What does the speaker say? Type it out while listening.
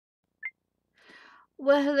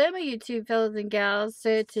Well, hello, my YouTube fellas and gals.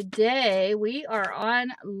 So today we are on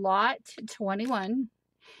lot 21.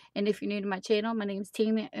 And if you're new to my channel, my name is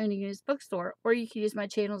Tammy. I own a used bookstore, or you can use my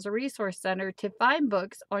channel as a resource center to find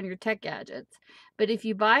books on your tech gadgets. But if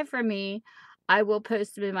you buy from me, I will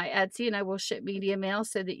post them in my Etsy and I will ship media mail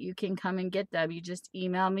so that you can come and get them. You just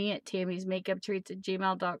email me at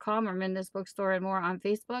tammysmakeuptreats@gmail.com or Mendes Bookstore and More on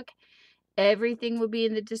Facebook. Everything will be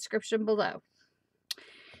in the description below.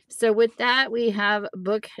 So with that, we have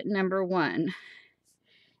book number 1.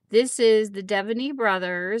 This is the Devany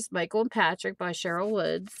Brothers, Michael and Patrick by Sherryl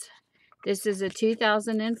Woods. This is a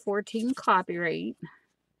 2014 copyright,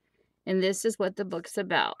 and this is what the book's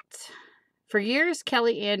about. For years,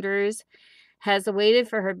 Kelly Andrews has waited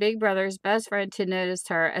for her big brother's best friend to notice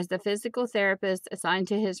her as the physical therapist assigned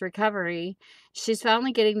to his recovery. She's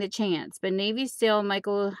finally getting the chance, but Navy SEAL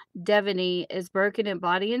Michael Devany is broken in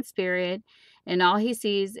body and spirit, and all he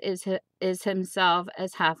sees is himself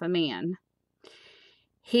as half a man.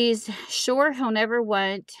 He's sure he'll never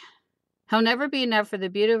be enough for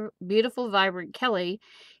the beautiful, vibrant Kelly.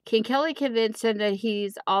 Can Kelly convince him that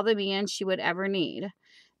he's all the man she would ever need?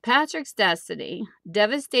 Patrick's destiny.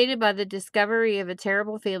 Devastated by the discovery of a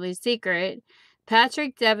terrible family secret,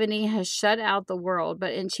 Patrick Devany has shut out the world,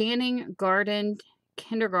 but enchanting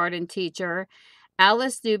kindergarten teacher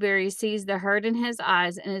Alice Newberry sees the hurt in his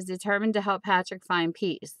eyes and is determined to help Patrick find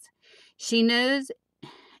peace. She knows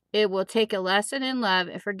it will take a lesson in love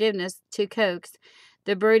and forgiveness to coax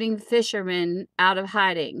the brooding fisherman out of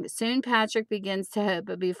hiding. Soon Patrick begins to hope,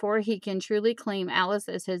 but before he can truly claim Alice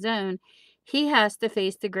as his own, he has to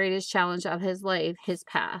face the greatest challenge of his life, his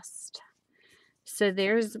past. So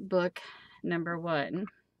there's book number 1.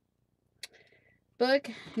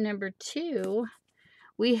 Book number 2,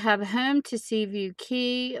 we have Home to Seaview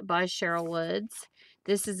Key by Sherryl Woods.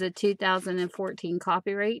 This is a 2014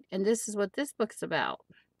 copyright, and this is what this book's about.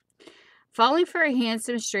 Falling for a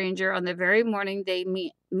handsome stranger on the very morning they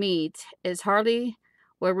meet is hardly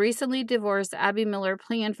what recently divorced Abby Miller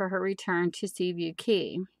planned for her return to Seaview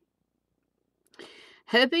Key.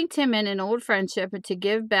 Hoping to mend an old friendship and to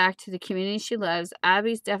give back to the community she loves,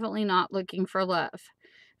 Abby's definitely not looking for love.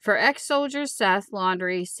 For ex-soldier Seth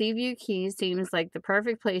Laundrie, Seaview Key seems like the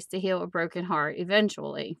perfect place to heal a broken heart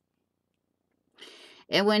eventually.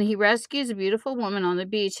 And when he rescues a beautiful woman on the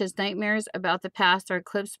beach, his nightmares about the past are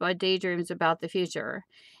eclipsed by daydreams about the future.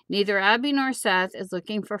 Neither Abby nor Seth is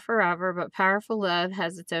looking for forever, but powerful love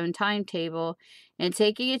has its own timetable, and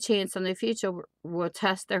taking a chance on the future will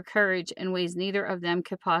test their courage in ways neither of them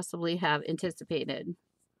could possibly have anticipated.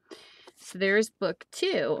 So there's book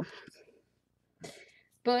 2.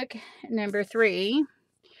 Book number 3.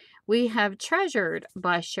 We have Treasured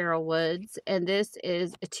by Sherryl Woods, and this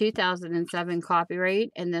is a 2007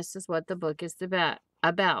 copyright, and this is what the book is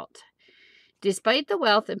about. Despite the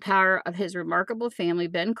wealth and power of his remarkable family,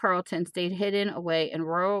 Ben Carlton stayed hidden away in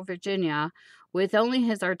rural Virginia with only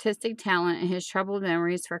his artistic talent and his troubled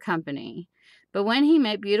memories for company. But when he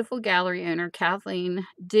met beautiful gallery owner Kathleen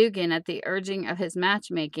Dugan at the urging of his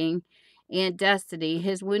matchmaking Aunt Destiny,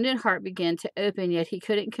 his wounded heart began to open, yet he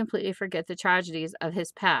couldn't completely forget the tragedies of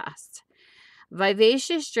his past.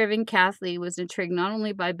 Vivacious, driven Kathleen was intrigued not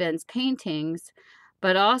only by Ben's paintings,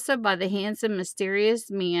 but also by the handsome, mysterious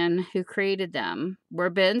man who created them. Were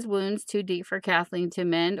Ben's wounds too deep for Kathleen to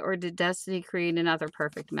mend, or did Destiny create another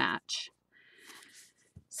perfect match?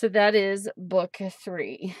 So that is book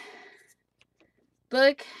 3.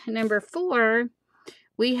 Book number 4,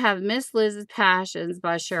 we have Miss Liz's Passions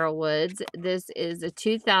by Sherryl Woods. This is a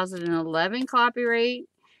 2011 copyright,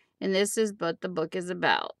 and this is what the book is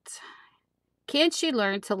about. Can't she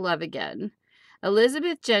learn to love again?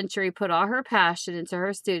 Elizabeth Gentry put all her passion into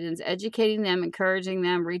her students, educating them, encouraging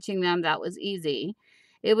them, reaching them. That was easy.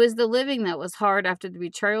 It was the living that was hard. After the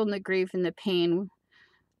betrayal and the grief and the pain,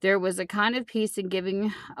 there was a kind of peace in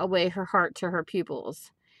giving away her heart to her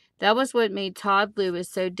pupils. That was what made Todd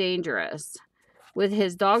Lewis so dangerous. With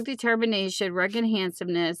his dogged determination, rugged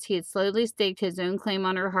handsomeness, he had slowly staked his own claim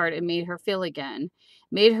on her heart and made her feel again,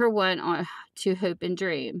 made her want to hope and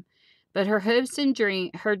dream. But her hopes and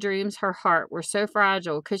her dreams, her heart were so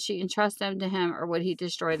fragile. Could she entrust them to him, or would he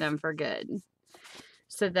destroy them for good?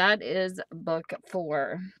 So that is book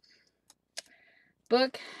 4.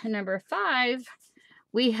 Book number 5,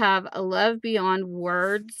 we have A Love Beyond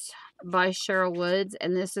Words by Sherryl Woods,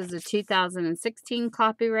 and this is a 2016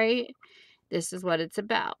 copyright. This is what it's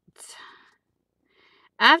about.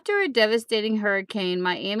 After a devastating hurricane,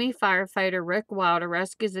 Miami firefighter Rick Wilder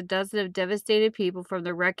rescues a dozen of devastated people from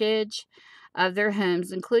the wreckage of their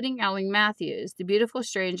homes, including Ellen Matthews. The beautiful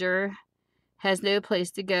stranger has no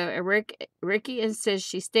place to go, and Ricky insists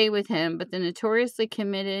she stay with him, but the notoriously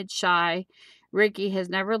committed, shy Ricky has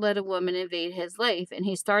never let a woman invade his life, and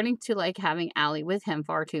he's starting to like having Allie with him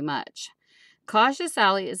far too much. Cautious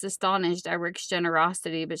Allie is astonished at Rick's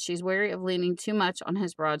generosity, but she's wary of leaning too much on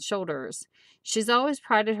his broad shoulders. She's always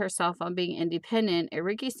prided herself on being independent, and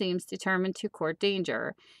Ricky seems determined to court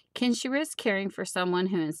danger. Can she risk caring for someone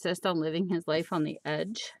who insists on living his life on the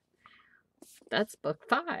edge? That's book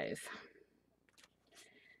 5.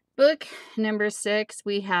 Book number 6,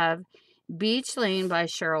 we have Beach Lane by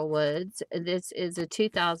Sherryl Woods. This is a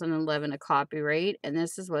 2011 copyright, and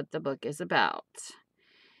this is what the book is about.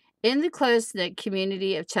 In the close-knit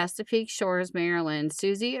community of Chesapeake Shores, Maryland,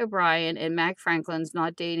 Susie O'Brien and Mac Franklin's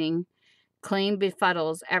not dating claim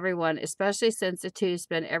befuddles everyone, especially since the two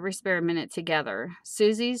spend every spare minute together.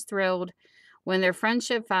 Susie's thrilled when their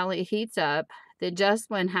friendship finally heats up, then just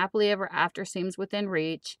when happily ever after seems within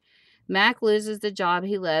reach, Mac loses the job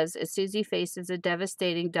he loves as Susie faces a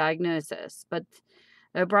devastating diagnosis. But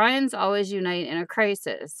O'Briens always unite in a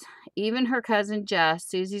crisis. Even her cousin Jess,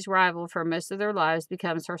 Susie's rival for most of their lives,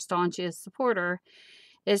 becomes her staunchest supporter,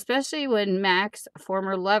 especially when Mac's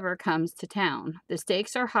former lover comes to town. The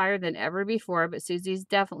stakes are higher than ever before, but Susie's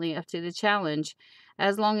definitely up to the challenge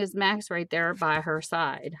as long as Mac's right there by her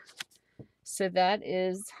side. So that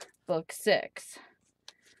is book 6.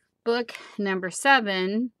 Book number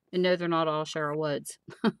 7, and no, they're not all Sherryl Woods,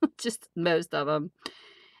 just most of them,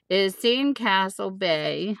 is Sandcastle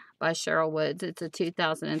Bay by Sherryl Woods. It's a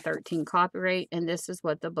 2013 copyright, and this is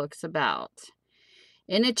what the book's about.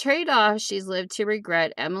 In a trade-off she's lived to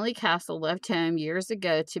regret, Emily Castle left home years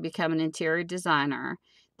ago to become an interior designer.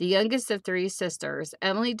 The youngest of 3 sisters,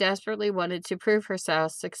 Emily desperately wanted to prove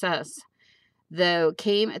herself success, though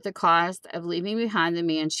came at the cost of leaving behind the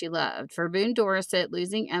man she loved. For Boone Dorset,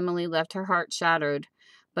 losing Emily left her heart shattered,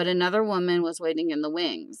 but another woman was waiting in the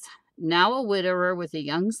wings. Now a widower with a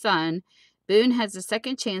young son, Boone has a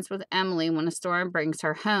second chance with Emily when a storm brings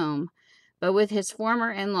her home. But with his former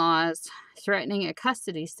in-laws threatening a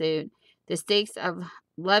custody suit, the stakes of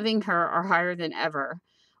loving her are higher than ever.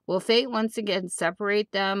 Will fate once again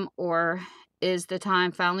separate them, or is the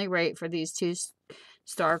time finally right for these two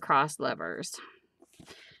star-crossed lovers?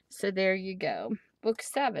 So there you go. Book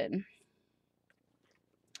 7.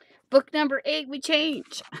 Book number 8, we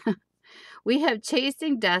change. We have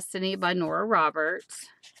Chasing Destiny by Nora Roberts.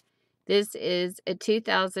 This is a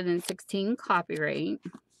 2016 copyright.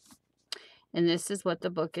 And this is what the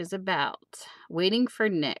book is about. Waiting for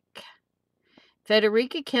Nick.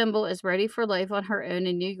 Frederica Kimball is ready for life on her own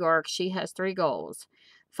in New York. She has 3 goals.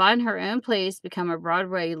 Find her own place, become a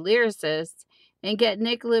Broadway lyricist, and get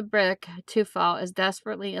Nick LeBrick to fall as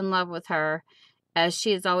desperately in love with her as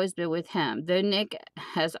she has always been with him. Though Nick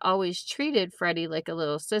has always treated Freddie like a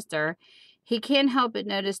little sister, he can't help but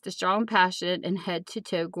notice the strong, passionate, and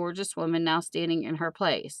head-to-toe gorgeous woman now standing in her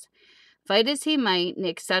place. Fight as he might,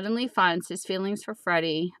 Nick suddenly finds his feelings for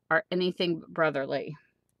Freddie are anything but brotherly.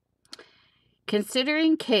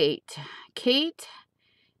 Considering Kate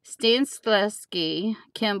Stanislavski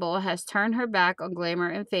Kimball has turned her back on glamour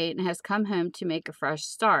and fate and has come home to make a fresh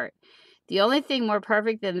start. The only thing more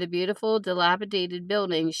perfect than the beautiful, dilapidated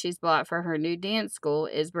building she's bought for her new dance school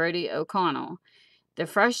is Brodie O'Connell, the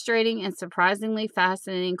frustrating and surprisingly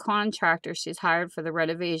fascinating contractor she's hired for the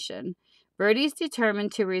renovation. Brodie's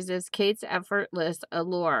determined to resist Kate's effortless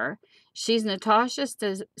allure. She's Natasha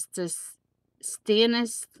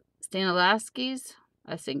Stanislavski's,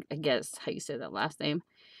 I guess how you say that last name,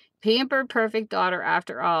 pampered perfect daughter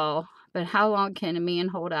after all, but how long can a man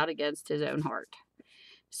hold out against his own heart?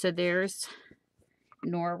 So there's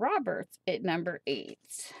Nora Roberts at number 8.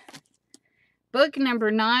 Book number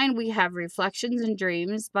 9, we have Reflections and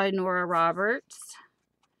Dreams by Nora Roberts.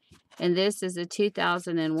 And this is a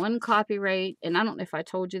 2001 copyright. And I don't know if I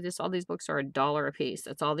told you this, all these books are $1 a piece.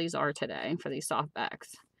 That's all these are today for these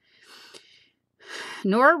softbacks.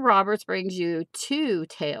 Nora Roberts brings you 2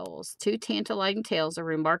 tantalizing tales of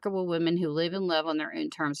remarkable women who live and love on their own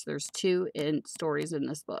terms. There's 2 stories in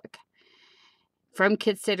this book. From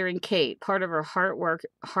Considering Kate, part of her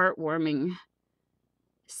heartwarming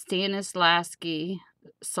Stanislavski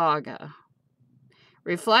saga.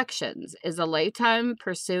 Reflections is a lifetime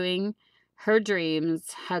pursuing her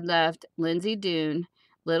dreams had left Lindsay Doone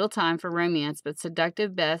little time for romance, but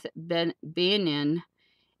seductive Beth Banyan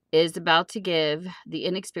is about to give the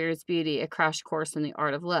inexperienced beauty a crash course in the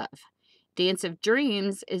art of love. Dance of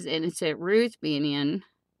Dreams is innocent Ruth Banyan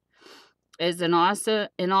is in awe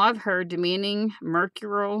of her demanding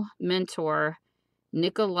mercurial mentor,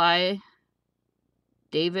 Nikolai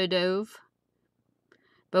Davidov.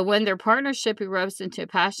 But when their partnership erupts into a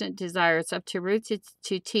passionate desire, it's up to Ruth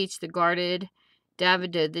to teach the guarded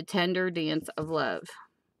Davido the tender dance of love.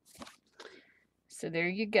 So there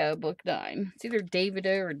you go, book 9. It's either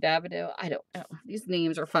Davido or Davido. I don't know. These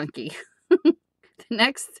names are funky. The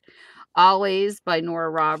next, Always by Nora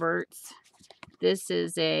Roberts. This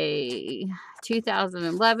is a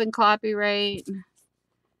 2011 copyright.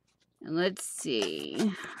 And let's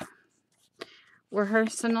see where her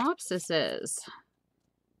synopsis is.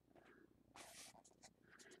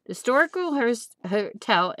 The historical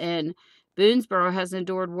hotel in Boonesboro has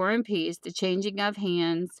endured war and peace, the changing of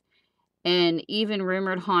hands, and even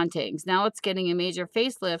rumored hauntings. Now it's getting a major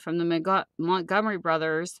facelift from the Montgomery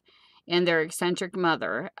brothers and their eccentric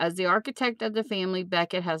mother. As the architect of the family,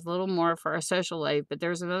 Beckett has little more for a social life, but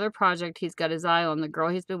there's another project he's got his eye on, the girl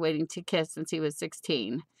he's been waiting to kiss since he was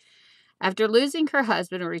 16. After losing her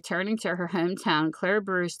husband and returning to her hometown, Claire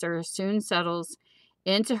Brewster soon settles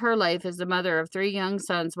into her life as the mother of 3 young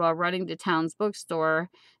sons while running the town's bookstore.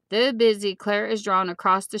 Though busy, Claire is drawn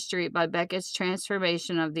across the street by Beckett's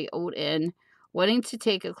transformation of the old inn, wanting to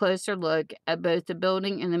take a closer look at both the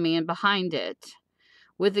building and the man behind it.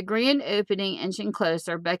 With the grand opening inching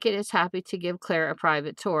closer, Beckett is happy to give Claire a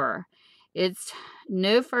private tour. It's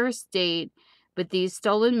no first date, but these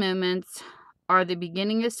stolen moments are the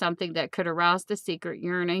beginning of something that could arouse the secret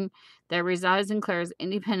yearning that resides in Claire's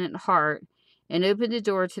independent heart and open the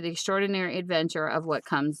door to the extraordinary adventure of what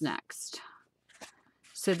comes next.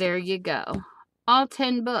 So there you go. All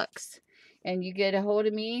 10 books. And you get a hold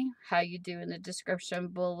of me, how you do in the description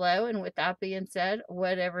below. And with that being said,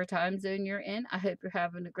 whatever time zone you're in, I hope you're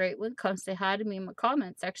having a great one. Come say hi to me in my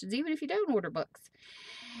comment sections, even if you don't order books.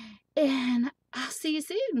 And I'll see you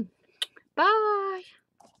soon. Bye.